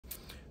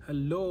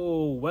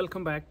Hello,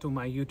 welcome back to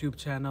my YouTube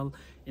channel.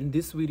 In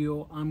this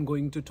video, I'm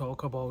going to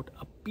talk about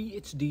a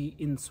PhD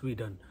in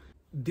Sweden.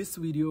 This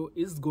video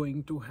is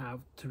going to have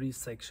three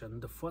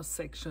sections. The first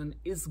section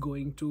is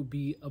going to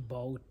be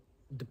about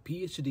the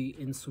PhD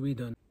in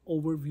Sweden,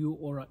 overview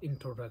or an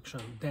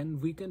introduction. Then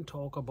we can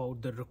talk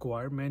about the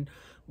requirement,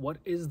 what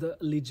is the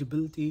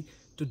eligibility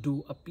to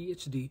do a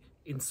PhD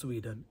in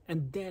Sweden,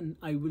 and then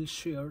I will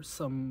share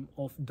some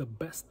of the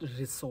best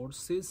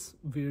resources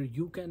where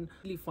you can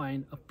really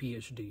find a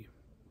PhD.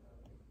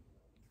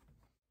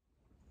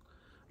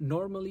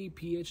 Normally,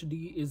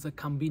 PhD is a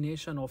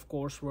combination of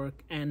coursework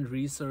and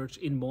research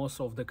in most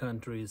of the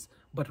countries.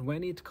 But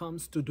when it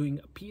comes to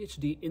doing a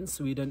PhD in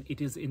Sweden,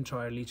 it is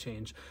entirely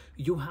changed.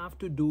 You have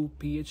to do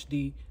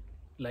PhD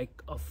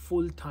like a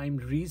full-time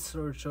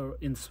researcher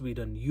in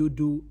Sweden. You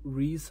do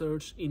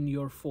research in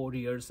your 4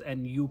 years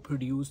and you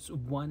produce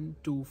 1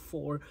 to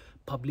 4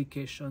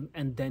 publications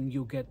and then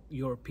you get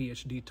your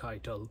PhD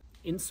title.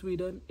 In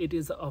Sweden, it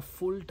is a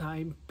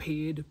full-time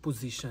paid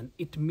position.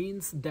 It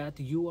means that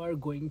you are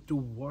going to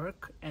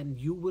work and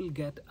you will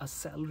get a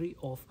salary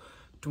of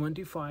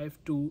 25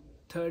 to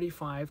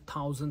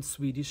 35,000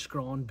 Swedish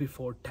kron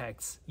before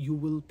tax. You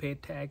will pay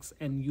tax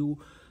and you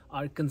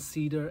are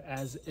considered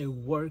as a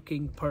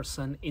working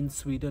person in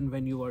Sweden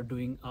when you are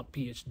doing a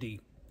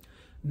PhD.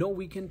 Now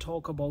we can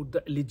talk about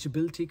the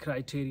eligibility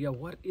criteria.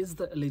 What is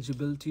the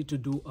eligibility to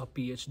do a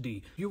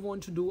PhD? If you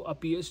want to do a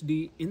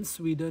PhD in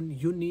Sweden,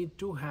 you need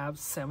to have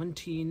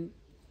 17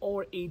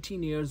 or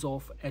 18 years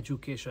of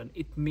education.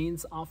 It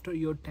means after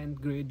your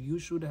 10th grade, you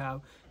should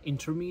have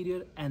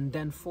intermediate and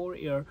then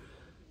 4-year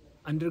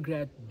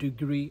undergrad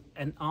degree,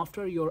 and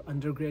after your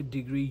undergrad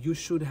degree you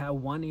should have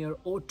 1 year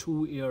or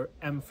 2-year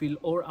MPhil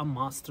or a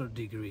master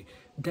degree.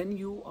 Then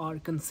you are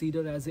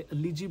considered as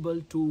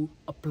eligible to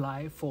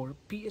apply for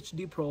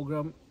PhD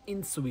program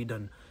in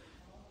Sweden.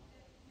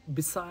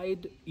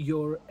 Beside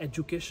your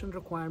education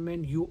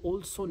requirement, you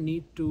also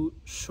need to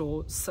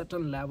show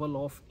certain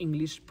level of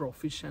English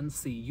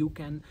proficiency. You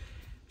can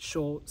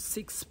show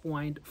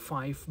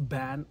 6.5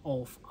 band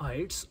of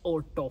IELTS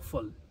or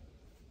TOEFL.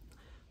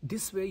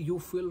 This way you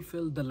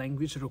fulfill the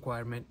language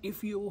requirement.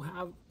 If you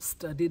have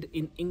studied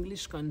in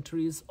English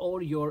countries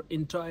or your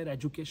entire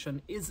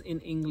education is in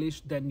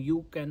English, then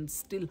you can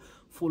still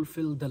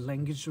fulfill the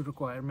language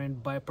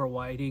requirement by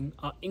providing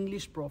an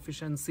English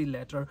proficiency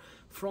letter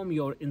from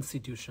your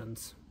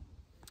institutions.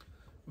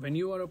 When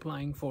you are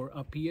applying for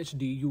a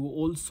PhD, you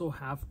also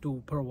have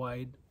to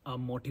provide a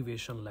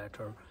motivation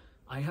letter.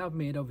 I have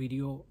made a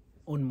video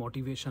on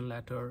motivation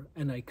letter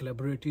and I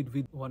collaborated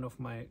with one of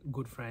my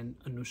good friend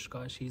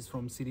Anushka. She's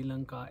from Sri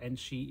Lanka and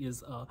she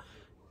is a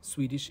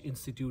Swedish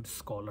Institute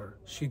scholar.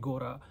 She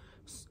got a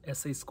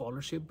essay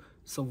scholarship,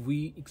 so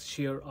we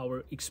share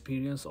our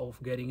experience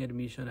of getting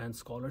admission and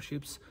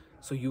scholarships,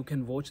 so you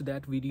can watch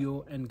that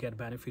video and get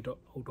benefit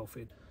out of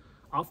it.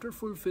 After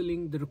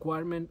fulfilling the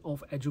requirement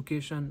of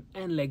education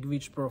and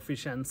language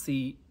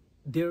proficiency,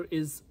 there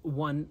is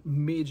one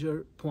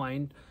major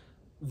point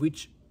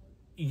which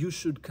you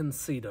should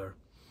consider.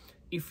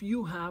 If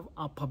you have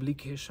a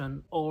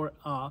publication or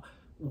a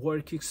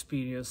work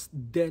experience,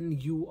 then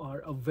you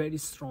are a very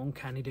strong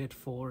candidate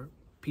for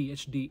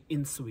PhD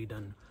in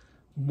Sweden.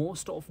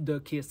 Most of the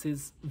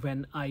cases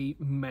when I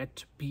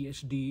met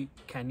PhD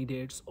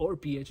candidates or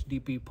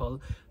PhD people,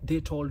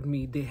 they told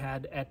me they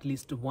had at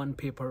least one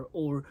paper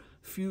or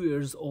few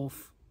years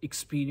of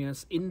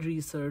experience in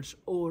research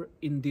or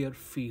in their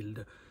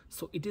field.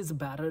 So it is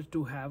better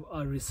to have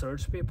a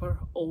research paper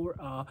or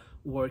a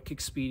work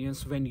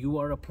experience when you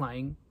are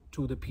applying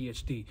to the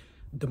PhD.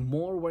 The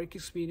more work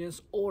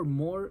experience or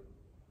more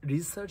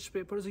research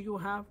papers you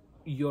have,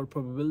 your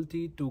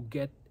probability to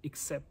get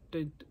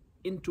accepted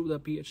into the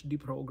PhD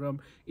program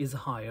is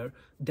higher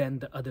than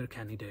the other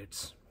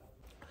candidates.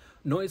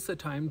 Now it's the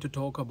time to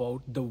talk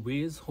about the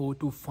ways how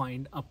to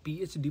find a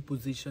PhD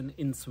position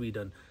in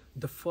Sweden.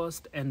 The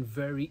first and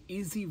very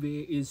easy way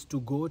is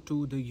to go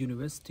to the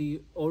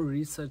university or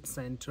research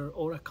center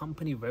or a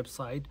company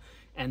website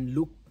and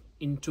look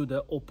into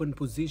the open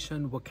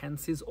position,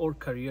 vacancies or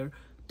career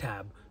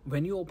tab.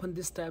 When you open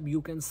this tab,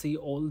 you can see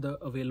all the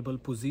available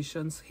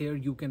positions. Here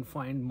you can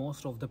find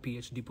most of the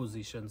PhD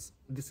positions.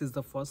 This is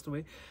the first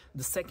way.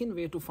 The second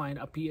way to find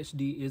a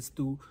PhD is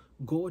to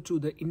go to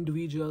the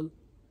individual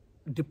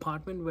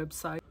department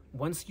website.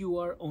 Once you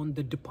are on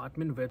the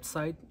department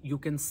website, you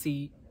can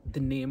see the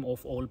name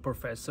of all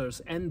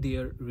professors and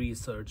their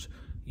research.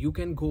 You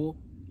can go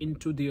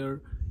into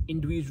their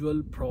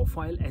individual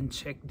profile and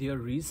check their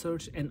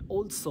research and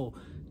also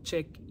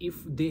check if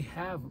they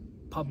have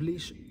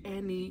published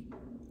any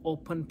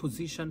open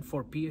position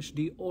for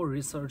PhD or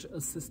research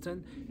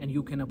assistant, and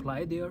you can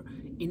apply there.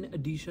 In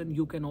addition,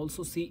 you can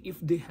also see if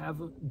they have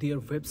their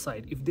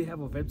website. If they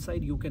have a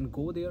website, you can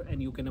go there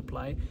and you can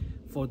apply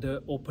for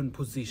the open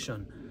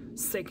position.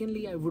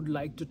 Secondly, I would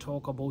like to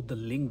talk about the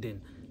LinkedIn.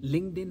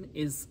 LinkedIn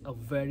is a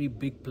very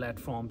big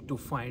platform to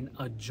find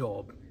a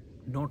job,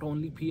 not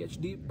only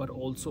PhD but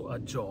also a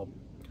job.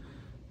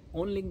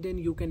 On LinkedIn,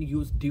 you can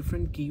use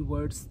different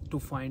keywords to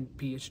find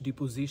PhD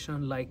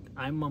position, like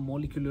I'm a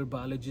molecular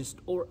biologist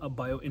or a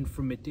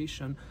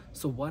bioinformatician.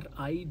 So what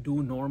I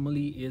do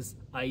normally is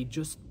I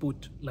just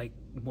put like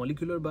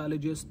molecular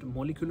biologist,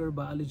 molecular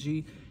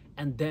biology,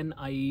 and then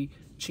I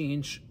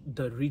change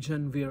the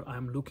region where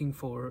I'm looking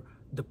for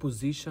the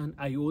position.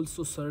 I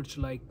also search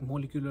like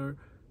molecular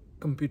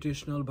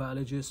computational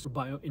biologists,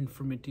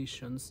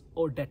 bioinformaticians,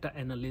 or data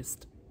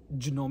analyst,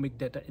 genomic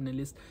data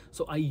analyst.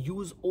 So I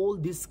use all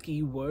these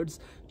keywords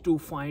to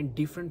find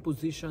different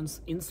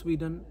positions in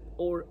Sweden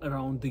or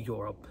around the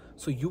Europe.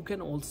 So you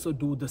can also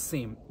do the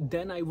same.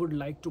 Then I would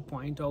like to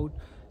point out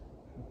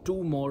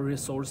two more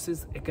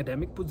resources: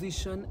 academic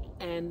position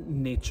and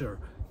Nature.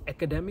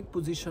 Academic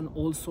position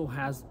also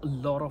has a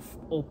lot of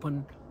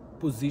open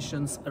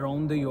positions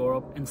around the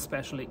Europe, and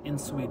especially in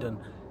Sweden.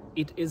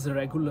 It is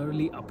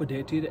regularly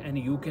updated and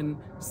you can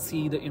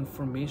see the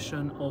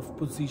information of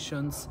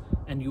positions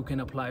and you can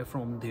apply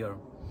from there.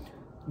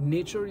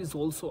 Nature is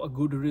also a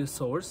good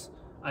resource.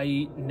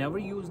 I never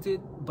used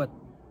it, but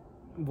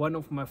one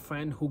of my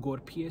friends who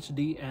got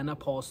PhD and a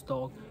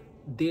postdoc,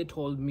 they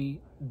told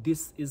me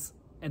this is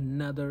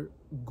another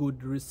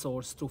good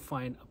resource to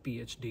find a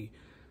PhD.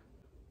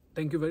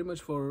 Thank you very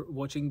much for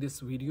watching this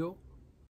video.